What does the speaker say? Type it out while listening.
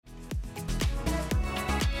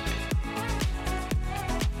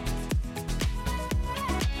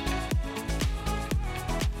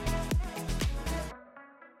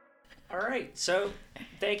right, so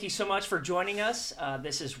thank you so much for joining us.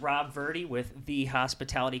 This is Rob Verdi with The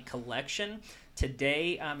Hospitality Collection.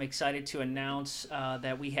 Today, I'm excited to announce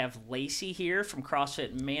that we have Lacey here from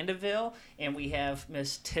CrossFit Mandeville, and we have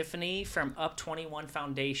Miss Tiffany from Up21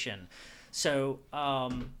 Foundation. So,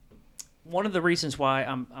 one of the reasons why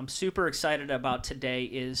I'm super excited about today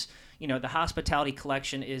is, the Hospitality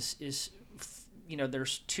Collection is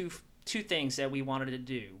there's two things that we wanted to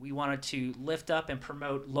do. We wanted to lift up and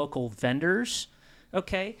promote local vendors,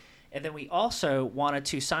 okay? And then we also wanted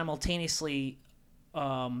to simultaneously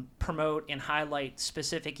promote and highlight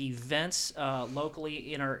specific events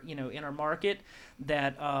locally in our market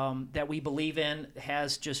that we believe in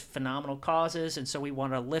has just phenomenal causes, and so we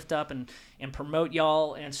want to lift up and promote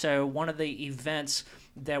y'all. And so one of the events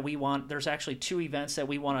that there's actually two events that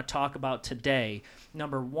we want to talk about today.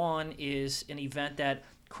 Number one is an event that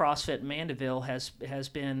CrossFit Mandeville has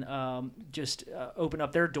been opened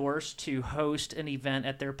up their doors to host an event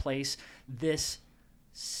at their place this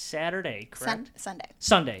Saturday, correct?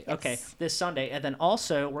 Sunday. Yes. Okay, this Sunday. And then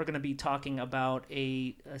also we're going to be talking about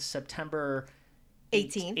a September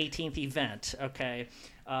 18th event, okay,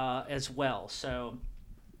 as well. So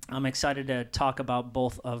I'm excited to talk about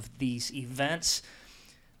both of these events.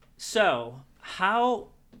 So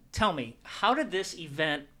tell me, how did this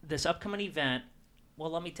upcoming event, well,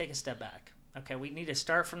 let me take a step back. Okay, we need to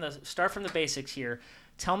start from the basics here.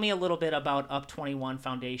 Tell me a little bit about Up21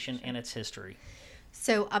 Foundation and its history.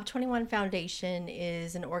 So Up21 Foundation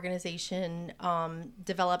is an organization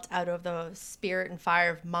developed out of the spirit and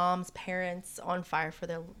fire of moms, parents on fire for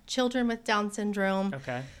their children with Down syndrome.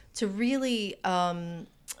 Okay. To really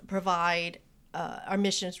provide, our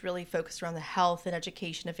mission is really focused around the health and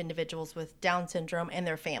education of individuals with Down syndrome and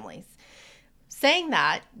their families. Saying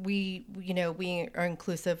that, we are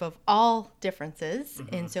inclusive of all differences,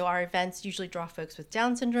 mm-hmm. and so our events usually draw folks with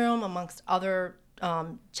Down syndrome amongst other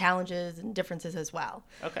challenges and differences as well.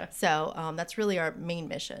 Okay. So that's really our main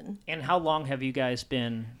mission. And how long have you guys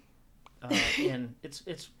been in?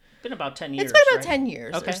 It's been about 10 years. It's been about right? 10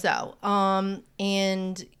 years or so.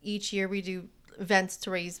 And each year we do events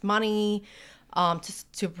to raise money,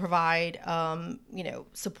 to provide,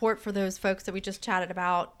 support for those folks that we just chatted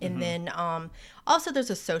about. And mm-hmm. then also there's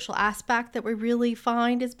a social aspect that we really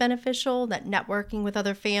find is beneficial, that networking with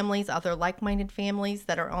other families, other like-minded families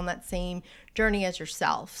that are on that same journey as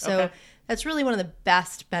yourself. So that's really one of the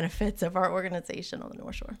best benefits of our organization on the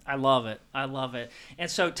North Shore. I love it. And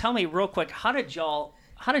so tell me real quick, how did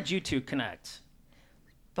you two connect?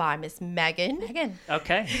 By Miss Megan.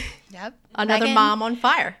 Okay. Yep. Another Megan, mom on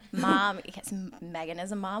fire. Yes, Megan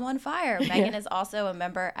is a mom on fire. Megan is also a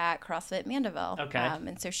member at CrossFit Mandeville. Okay.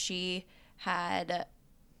 And so she had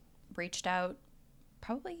reached out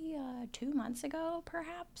probably 2 months ago,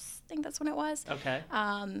 perhaps. I think that's when it was. Okay.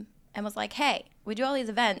 And was like, hey, we do all these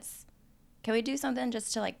events. Can we do something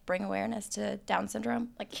just to bring awareness to Down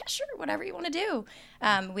syndrome? Like, yeah, sure, whatever you want to do.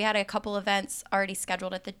 We had a couple events already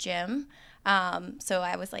scheduled at the gym. So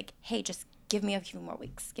I was like, hey, just give me a few more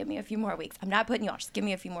weeks. I'm not putting you off. Just give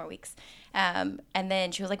me a few more weeks. And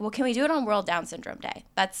then she was like, well, can we do it on World Down Syndrome Day?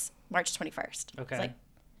 That's March 21st. Okay. I was like,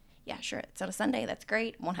 yeah, sure. It's on a Sunday. That's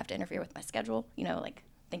great. Won't have to interfere with my schedule.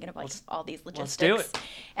 Thinking of all these logistics. Let's do it.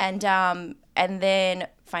 And then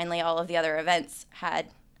finally all of the other events had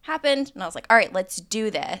happened, and I was like, all right, let's do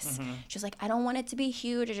this. Mm-hmm. She was like, I don't want it to be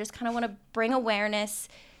huge. I just kind of want to bring awareness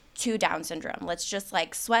to Down syndrome. Let's just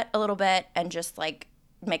sweat a little bit and just make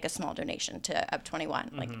a small donation to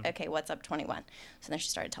Up21. Mm-hmm. Okay, what's Up21? So then she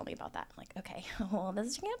started telling me about that. I'm like, okay, well,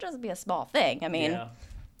 this can't just be a small thing. I mean,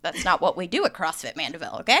 that's not what we do at CrossFit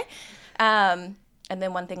Mandeville, okay? And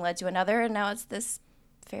then one thing led to another, and now it's this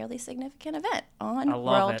fairly significant event on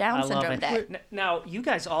World Down Syndrome Day. Now, you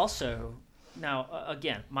guys also...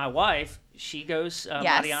 again, my wife, she goes,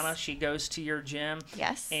 Mariana, she goes to your gym.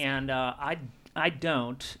 Yes. And I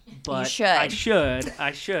don't, but you should.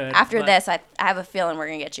 I should. After this, I have a feeling we're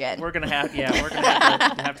going to get you in. We're going to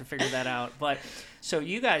have to figure that out. But so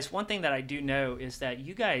you guys, one thing that I do know is that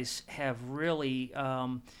you guys have really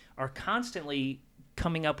are constantly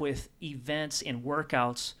coming up with events and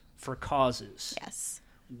workouts for causes. Yes.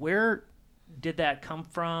 Where did that come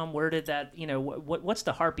from? Where did that, what's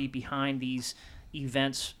the heartbeat behind these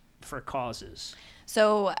events for causes?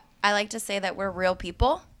 So I like to say that we're real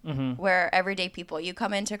people. Mm-hmm. We're everyday people. You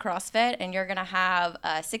come into CrossFit and you're going to have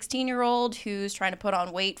a 16-year-old who's trying to put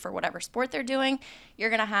on weight for whatever sport they're doing. You're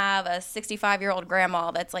going to have a 65-year-old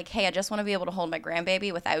grandma that's like, hey, I just want to be able to hold my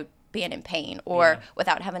grandbaby without being in pain or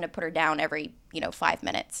without having to put her down every, 5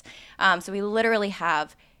 minutes. So we literally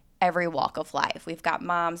have every walk of life. We've got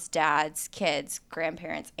moms, dads, kids,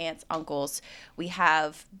 grandparents, aunts, uncles. We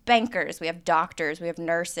have bankers, we have doctors, we have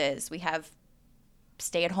nurses, we have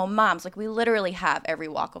stay-at-home moms. Like, we literally have every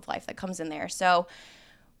walk of life that comes in there. So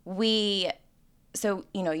you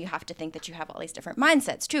have to think that you have all these different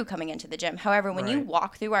mindsets too coming into the gym. However, when you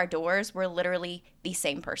walk through our doors, we're literally the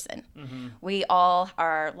same person. Mm-hmm. We all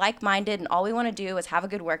are like-minded, and all we want to do is have a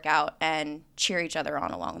good workout and cheer each other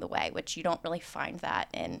on along the way, which you don't really find that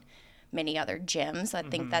in many other gyms. I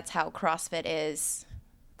think that's how CrossFit is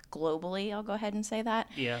globally. I'll go ahead and say that.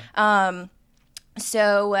 Yeah.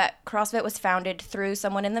 So CrossFit was founded through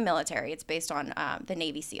someone in the military. It's based on the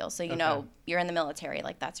Navy SEALs. So, know, you're in the military,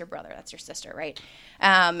 like that's your brother, that's your sister, right?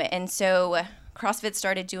 And so CrossFit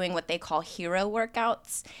started doing what they call hero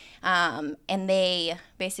workouts. And they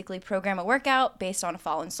basically program a workout based on a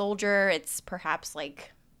fallen soldier. It's perhaps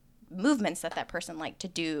like movements that person liked to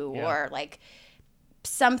do, or like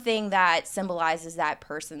something that symbolizes that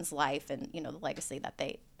person's life and, the legacy that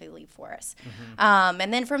they leave for us. Mm-hmm.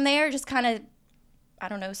 And then from there, just kind of,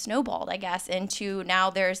 snowballed, I guess, into now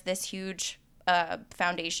there's this huge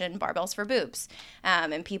foundation, Barbells for Boobs.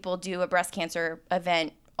 And people do a breast cancer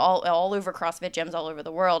event all over CrossFit gyms all over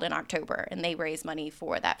the world in October, and they raise money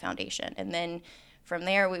for that foundation. And then from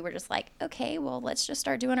there, we were just like, okay, well, let's just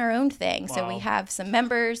start doing our own thing. Wow. So we have some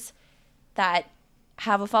members that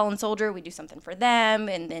have a fallen soldier. We do something for them,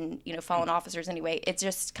 and then, fallen officers anyway. It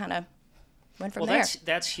just kind of went from there.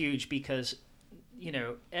 That's huge because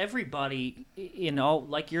everybody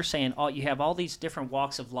like you're saying, you have all these different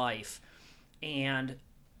walks of life, and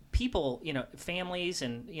people, families,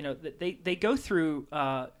 and they go through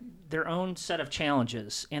their own set of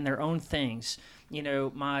challenges and their own things.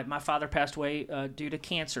 My father passed away due to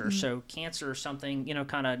cancer, mm-hmm. So cancer is something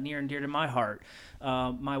kind of near and dear to my heart.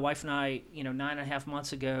 My wife and I, 9.5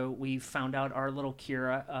 months ago, we found out our little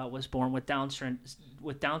Kira was born with Down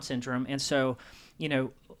syndrome, and so a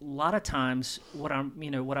lot of times what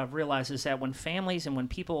I've realized is that when families and when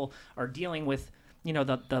people are dealing with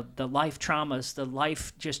the life traumas, the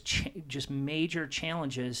life just major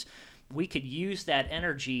challenges, we could use that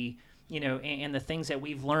energy and the things that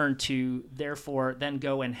we've learned to therefore then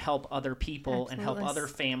go and help other people. Absolutely. And help other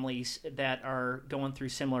families that are going through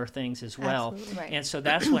similar things as well. Right. And so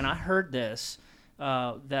that's when I heard this,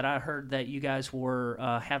 that you guys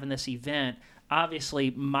were having this event.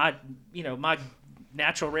 Obviously my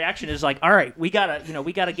natural reaction is like, all right, we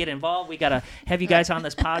gotta get involved. We gotta have you guys on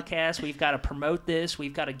this podcast. We've got to promote this.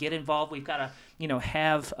 We've got to get involved. We've got to,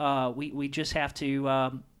 have, we just have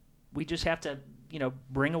to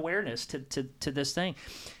bring awareness to this thing.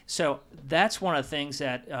 So that's one of the things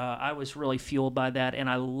that I was really fueled by that. And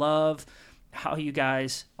I love how you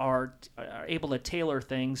guys are able to tailor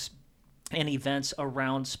things and events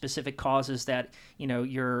around specific causes that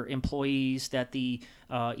your employees, that the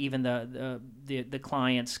even the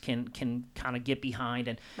clients can kind of get behind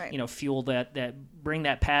and right. Fuel that bring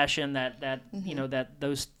that passion that mm-hmm. That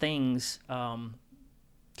those things can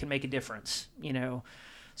make a difference.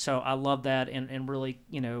 So I love that and really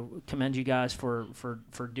commend you guys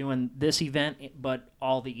for doing this event, but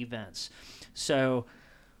all the events. So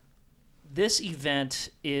this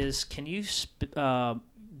event is, can you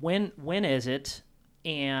when is it,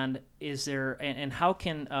 and is there and how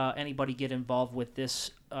can anybody get involved with this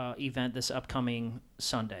event this upcoming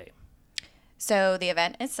Sunday? So the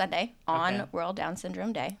event is Sunday on World Down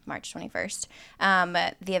Syndrome Day, March 21st.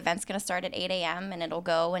 The event's going to start at 8 a.m. and it'll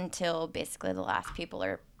go until basically the last people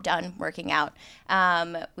are done working out.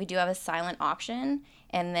 We do have a silent auction,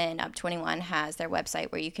 and then Up21 has their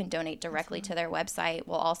website where you can donate directly to their website.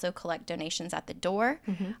 We'll also collect donations at the door.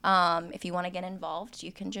 Mm-hmm. If you want to get involved,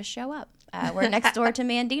 you can just show up. We're next door to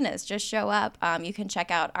Mandina's. Just show up. You can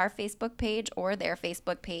check out our Facebook page or their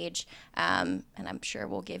Facebook page, and I'm sure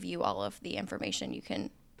we'll give you all of the information. You can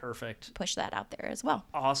push that out there as well.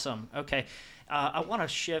 Awesome. Okay. I want to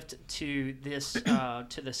shift to this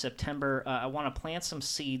to the September. I want to plant some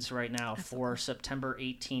seeds right now for September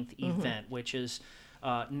 18th event, mm-hmm. which is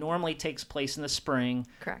normally takes place in the spring,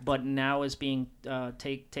 correct, but now is being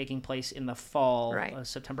taking place in the fall, right.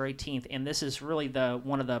 September 18th. And this is really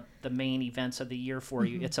one of the main events of the year for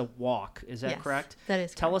you. Mm-hmm. It's a walk. Is that correct? That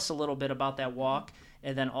is correct. Tell us a little bit about that walk,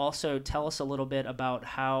 and then also tell us a little bit about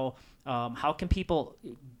how can people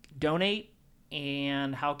donate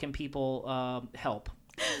and how can people help?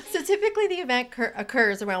 So typically the event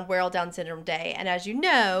occurs around World Down Syndrome Day. And as you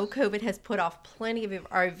know, COVID has put off plenty of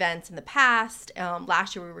our events in the past.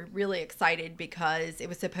 Last year, we were really excited because it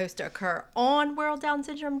was supposed to occur on World Down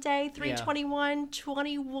Syndrome Day,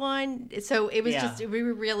 3/21/21. So it was we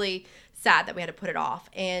were really sad that we had to put it off.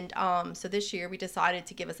 And so this year, we decided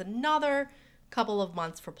to give us another couple of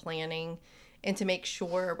months for planning and to make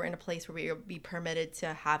sure we're in a place where we'll be permitted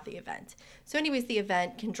to have the event. So anyways, the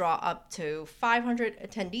event can draw up to 500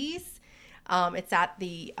 attendees. It's at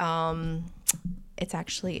the, it's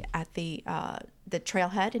actually at the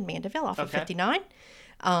trailhead in Mandeville off of 59.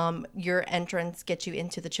 Your entrance gets you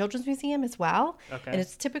into the Children's Museum as well. And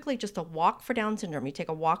it's typically just a walk for Down syndrome. You take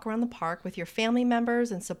a walk around the park with your family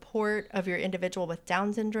members in support of your individual with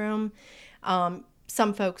Down syndrome.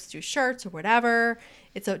 Some folks do shirts or whatever.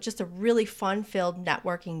 It's just a really fun-filled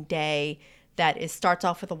networking day that starts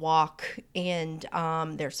off with a walk, and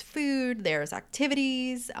there's food, there's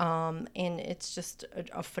activities, and it's just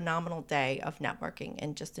a phenomenal day of networking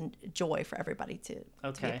and just a joy for everybody to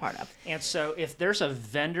be a part of. And so if there's a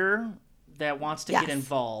vendor that wants to get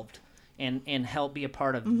involved and help be a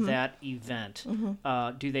part of that event,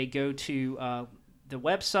 do they go to the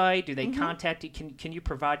website? Do they contact you? Can you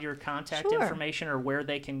provide your contact information, or where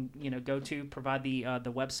they can go to provide the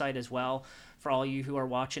website as well for all you who are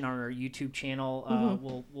watching on our YouTube channel?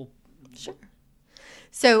 We'll Sure.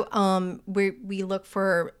 So we look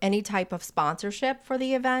for any type of sponsorship for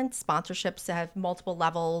the event. Sponsorships have multiple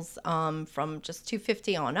levels, from just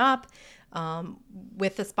 $250 on up.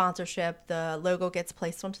 With the sponsorship, the logo gets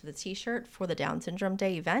placed onto the T-shirt for the Down Syndrome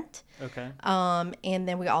Day event. And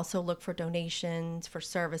then we also look for donations for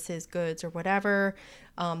services, goods, or whatever.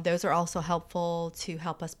 Those are also helpful to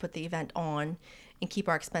help us put the event on and keep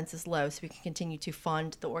our expenses low so we can continue to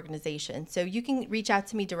fund the organization. So you can reach out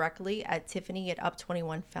to me directly at Tiffany at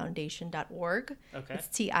Up21foundation.org. It's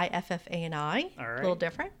TIFFANI. All right. A little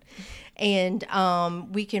different. And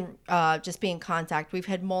we can just be in contact. We've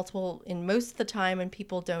had multiple, and most of the time when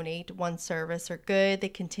people donate one service or good, they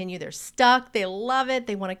continue, they're stuck, they love it,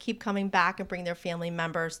 they want to keep coming back and bring their family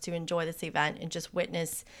members to enjoy this event and just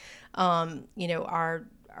witness, our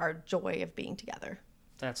joy of being together.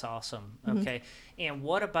 That's awesome. Okay. And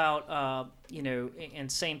what about,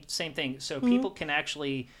 and same thing. So people can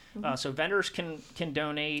actually, so vendors can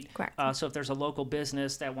donate. Correct. So if there's a local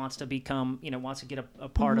business that wants to become, wants to get a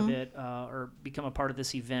part of it, or become a part of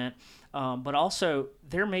this event. But also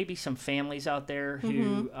there may be some families out there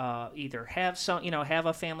who either have have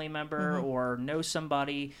a family member or know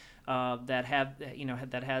somebody that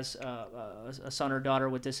has a son or daughter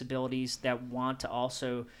with disabilities that want to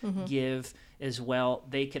also give as well.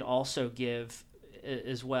 They could also give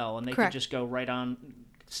as well, and they could just go right on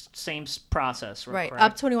same process. Right.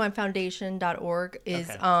 Up21foundation.org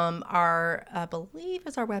is our, I believe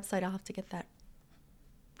is our website. I'll have to get that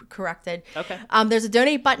corrected. There's a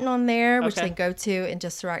donate button on there which they can go to and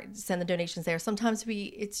just send the donations there. Sometimes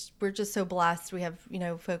we're just so blessed. We have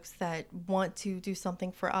folks that want to do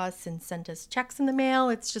something for us and send us checks in the mail.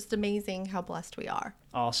 It's just amazing how blessed we are.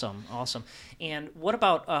 Awesome. And what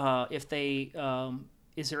about if they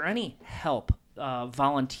is there any help,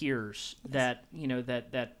 volunteers that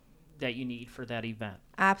that you need for that event?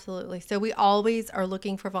 Absolutely. So we always are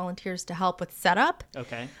looking for volunteers to help with setup.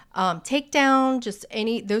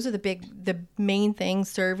 Takedown, those are the main things,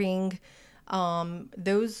 serving.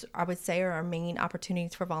 Those I would say are our main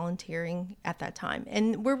opportunities for volunteering at that time.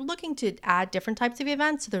 And we're looking to add different types of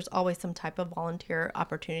events. So there's always some type of volunteer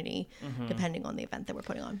opportunity depending on the event that we're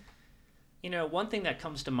putting on. One thing that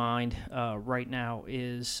comes to mind right now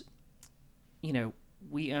is,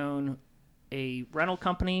 we own a rental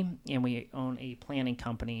company and we own a planning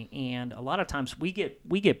company, and a lot of times we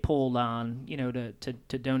get pulled on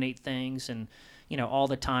to donate things and all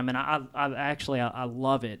the time, and I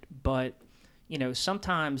love it, but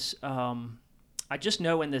sometimes I just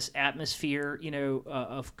know in this atmosphere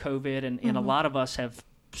of COVID and a lot of us have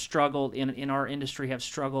struggled in our industry, have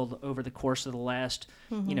struggled over the course of the last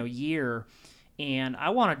year, and I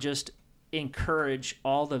want to just encourage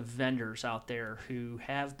all the vendors out there who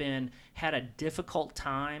have had a difficult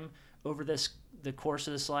time over the course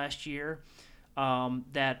of this last year,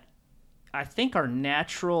 that I think our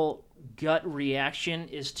natural gut reaction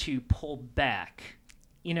is to pull back.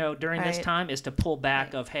 During this time is to pull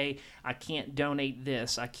back of, hey, I can't donate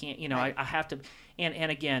this, I can't, I have to, and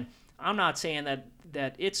again, I'm not saying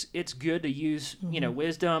that it's good to use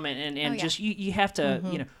wisdom and just you have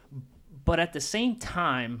to but at the same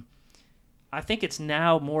time, I think it's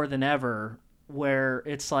now more than ever where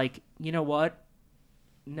it's like, what?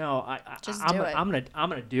 no, Just I'm do it. I'm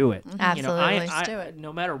gonna do it. Absolutely. Just do it.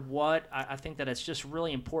 No matter what, I think that it's just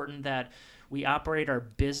really important that we operate our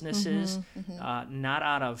businesses not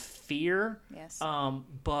out of fear. Yes.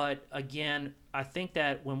 But again, I think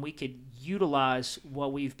that when we could utilize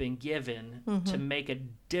what we've been given to make a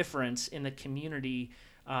difference in the community,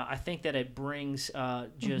 I think that it brings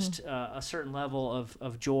just a certain level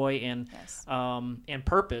of joy and Yes. And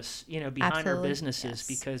purpose, behind our Absolutely. businesses.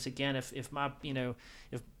 Yes. Because again, if my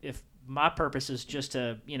if my purpose is just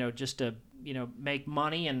to make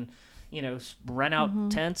money and rent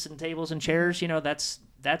out tents and tables and chairs,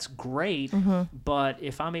 that's great. But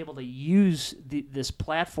if I'm able to use this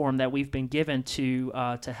platform that we've been given to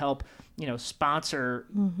help sponsor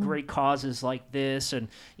great causes like this, and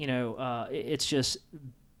it's just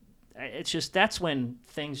that's when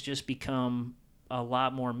things just become a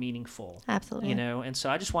lot more meaningful. Absolutely. And so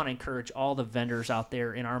I just want to encourage all the vendors out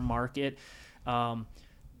there in our market,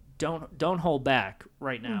 don't hold back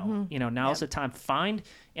right now. Now's the time. Find,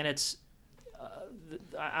 and it's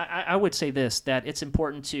I would say this, that it's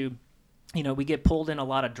important to we get pulled in a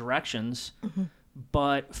lot of directions,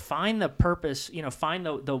 but find the purpose, find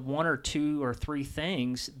the one or two or three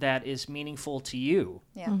things that is meaningful to you.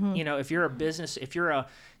 Yeah. If you're a business, if you're a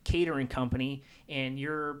catering company and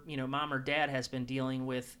your mom or dad has been dealing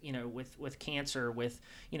with with cancer, with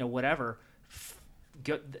whatever,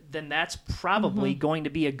 then that's probably going to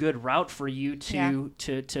be a good route for you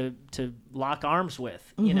to lock arms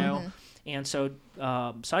with. And so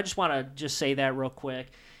I just want to just say that real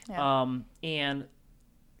quick. And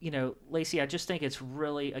Lacey, I just think it's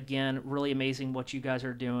really amazing what you guys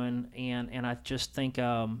are doing, and I just think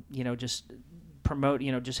just promote,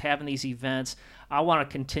 just having these events. I want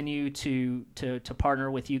to continue to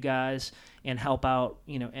partner with you guys and help out,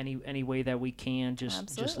 any way that we can.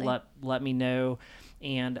 Just let me know.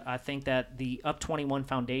 And I think that the Up21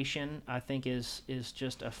 Foundation, I think is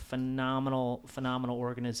just a phenomenal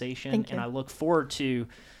organization. Thank you. And I look forward to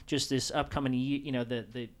just this upcoming year,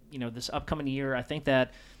 this upcoming year. I think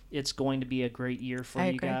that it's going to be a great year for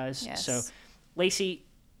you guys. Yes. So, Lacey,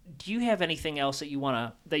 do you have anything else that you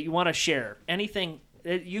want to share? Anything?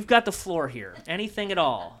 You've got the floor here. Anything at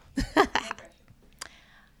all?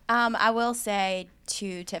 I will say,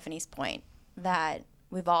 to Tiffany's point, that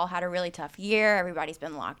we've all had a really tough year. Everybody's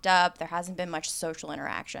been locked up. There hasn't been much social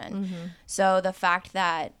interaction. So the fact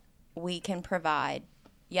that we can provide,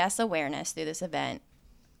 yes, awareness through this event,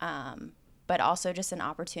 but also just an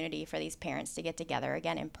opportunity for these parents to get together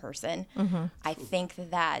again in person. I think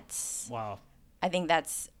that's Wow. I think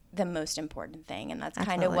that's the most important thing, and that's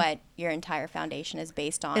kind of Absolutely. what your entire foundation is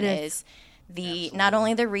based on. It is the not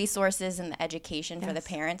only the resources and the education for the Yes.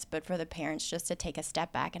 parents, but for the parents just to take a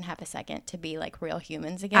step back and have a second to be like real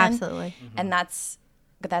humans again. Absolutely. And that's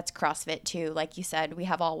CrossFit too. Like you said, we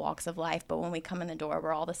have all walks of life, but when we come in the door,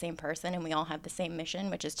 we're all the same person and we all have the same mission,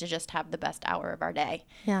 which is to just have the best hour of our day.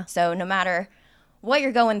 Yeah. So no matter what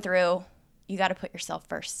you're going through, you got to put yourself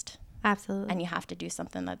first, Absolutely. and you have to do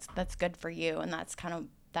something that's good for you. And that's kind of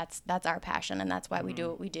that's our passion, and that's why we do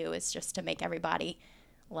what we do, is just to make everybody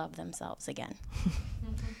love themselves again.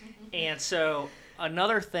 And so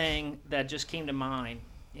another thing that just came to mind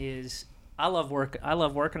is I love working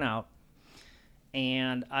out,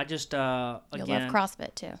 and I just You'll again, love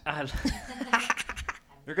CrossFit too.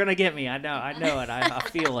 You're gonna get me. I know it. I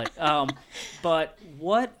feel it. But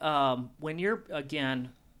what when you're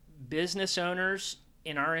again business owners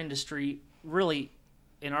in our industry, really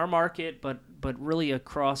in our market, but really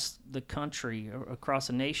across the country, or across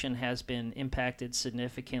the nation, has been impacted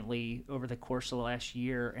significantly over the course of the last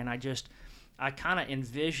year. And I kind of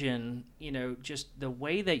envision, just the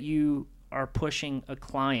way that you are pushing a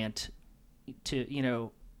client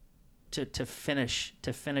to, to finish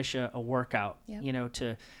a workout, Yep.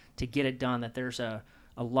 To get it done, that there's a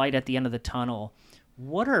light at the end of the tunnel.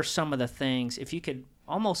 What are some of the things, if you could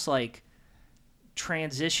almost like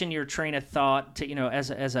transition your train of thought to, as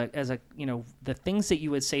a the things that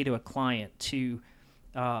you would say to a client to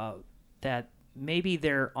that maybe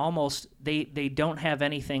they're almost they don't have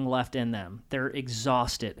anything left in them, they're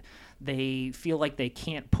exhausted, they feel like they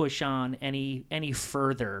can't push on any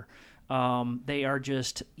further, they are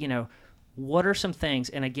just, what are some things?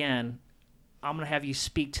 And again, I'm going to have you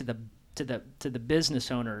speak to the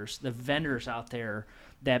business owners, the vendors out there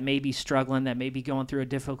that may be struggling, that may be going through a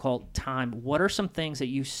difficult time. What are some things that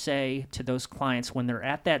you say to those clients when they're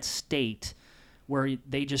at that state where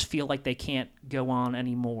they just feel like they can't go on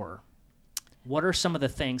anymore? What are some of the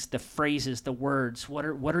things, the phrases, the words? What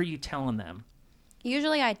are you telling them?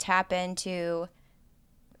 Usually I tap into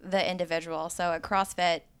the individual. So at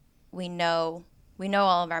CrossFit, we know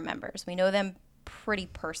all of our members. We know them pretty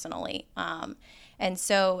personally. And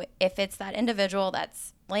so if it's that individual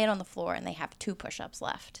that's laying on the floor and they have 2 push-ups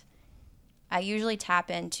left, I usually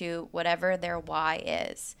tap into whatever their why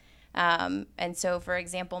is. And so, for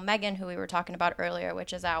example, Megan, who we were talking about earlier,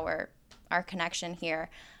 which is our connection here,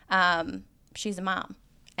 she's a mom.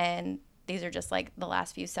 And these are just like the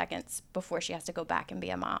last few seconds before she has to go back and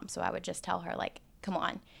be a mom. So I would just tell her, like, come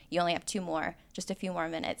on, you only have 2 more, just a few more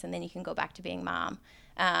minutes, and then you can go back to being mom.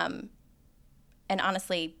 And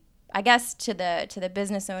honestly, I guess to the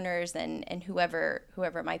business owners and whoever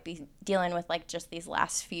might be dealing with like just these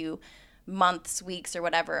last few months, weeks, or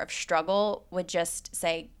whatever of struggle, would just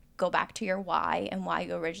say, go back to your why and why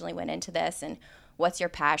you originally went into this and what's your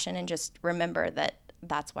passion, and just remember that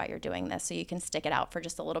that's why you're doing this, so you can stick it out for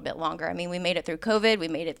just a little bit longer. I mean, we made it through COVID. We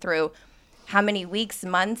made it through how many weeks,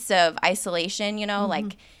 months of isolation,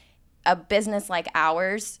 like a business like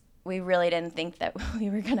ours, we really didn't think that we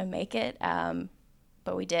were going to make it.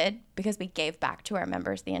 But we did, because we gave back to our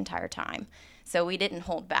members the entire time. So we didn't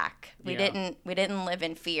hold back. We didn't live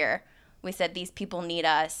in fear. We said, these people need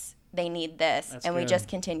us. They need this. That's and good. We just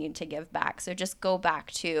continued to give back. So just go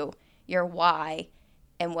back to your why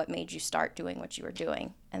and what made you start doing what you were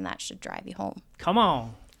doing. And that should drive you home. Come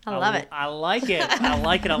on. I love it. I like it. I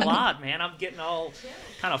like it a lot, man. I'm getting all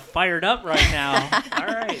kind of fired up right now. All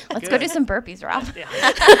right. Let's go do some burpees, Rob.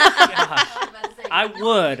 I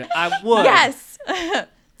would. Yes.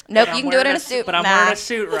 Nope, you can do it in a suit. But I'm wearing a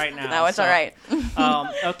suit right now. No, it's all right.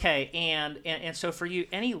 Okay, and so for you,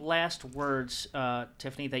 any last words,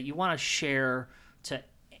 Tiffany, that you want to share to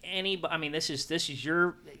anybody? I mean, this is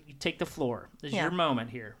your, you take the floor. This is your moment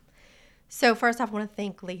here. So first off, I want to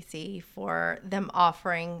thank Lacey for them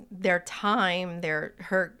offering their time,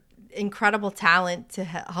 her incredible talent to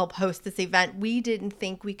help host this event. We didn't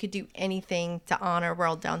think we could do anything to honor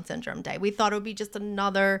World Down Syndrome Day. We thought it would be just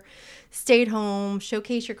another stay at home,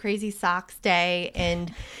 showcase your crazy socks day,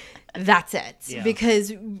 and that's it. Yeah.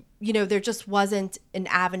 Because, there just wasn't an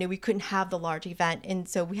avenue. We couldn't have the large event. And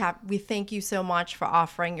so we thank you so much for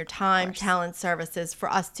offering your time, talent, services for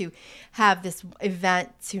us to have this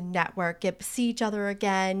event, to network, see each other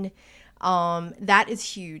again. That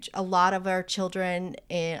is huge. A lot of our children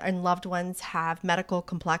and loved ones have medical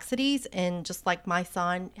complexities, and just like my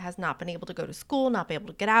son has not been able to go to school, not been able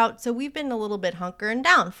to get out. So we've been a little bit hunkering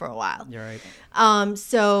down for a while. You're right.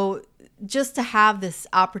 So just to have this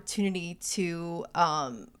opportunity to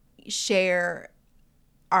share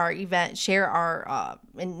our event, share our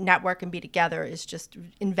network and be together is just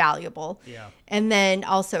invaluable. Yeah. And then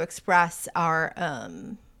also express our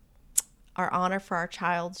honor for our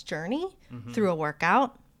child's journey through a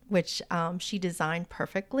workout, which she designed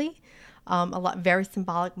perfectly. Very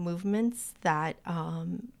symbolic movements that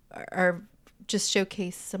are just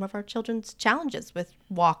showcase some of our children's challenges with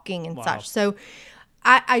walking and such. So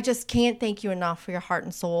I just can't thank you enough for your heart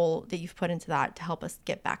and soul that you've put into that to help us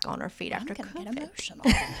get back on our feet after COVID. I'm get emotional.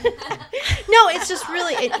 No, it's just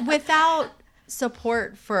really, without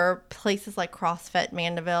support for places like CrossFit,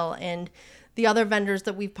 Mandeville, and the other vendors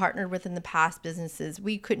that we've partnered with in the past businesses,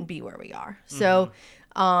 we couldn't be where we are. So,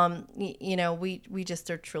 we just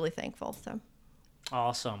are truly thankful. So.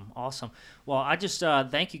 Awesome. Well, I just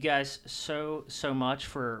thank you guys so much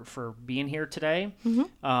for being here today.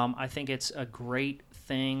 I think it's a great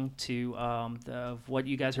thing to what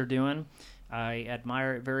you guys are doing. I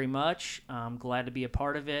admire it very much. I'm glad to be a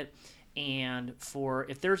part of it. And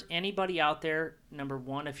if there's anybody out there, number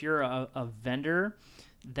one, if you're a vendor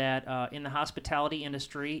that in the hospitality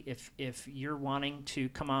industry, if you're wanting to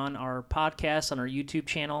come on our podcast, on our YouTube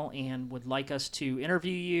channel, and would like us to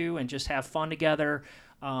interview you and just have fun together,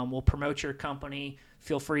 we'll promote your company.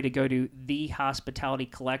 Feel free to go to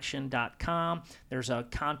thehospitalitycollection.com. There's a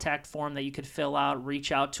contact form that you could fill out.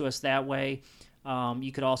 Reach out to us that way.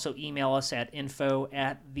 You could also email us at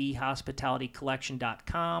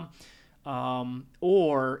info@thehospitalitycollection.com.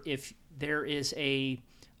 Or if there is an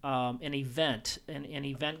event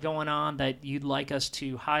going on that you'd like us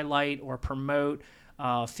to highlight or promote,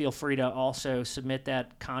 feel free to also submit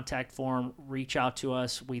that contact form. Reach out to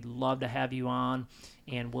us. We'd love to have you on,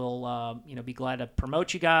 and we'll be glad to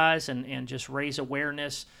promote you guys and just raise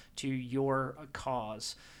awareness to your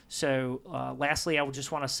cause. So lastly, I would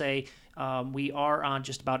just want to say we are on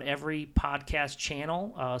just about every podcast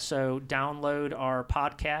channel. So download our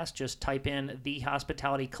podcast. Just type in The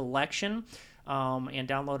Hospitality Collection. And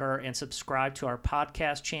download and subscribe to our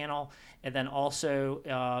podcast channel, and then also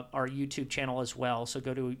our YouTube channel as well. So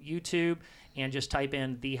go to YouTube and just type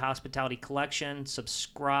in The Hospitality Collection,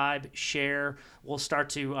 subscribe, share. We'll start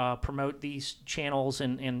to promote these channels,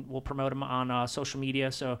 and we'll promote them on social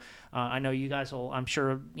media. So I know you guys will, I'm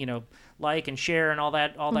sure, like and share and all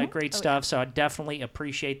that great stuff. So I definitely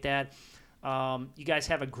appreciate that. You guys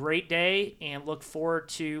have a great day, and look forward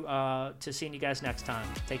to seeing you guys next time.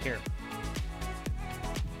 Take care.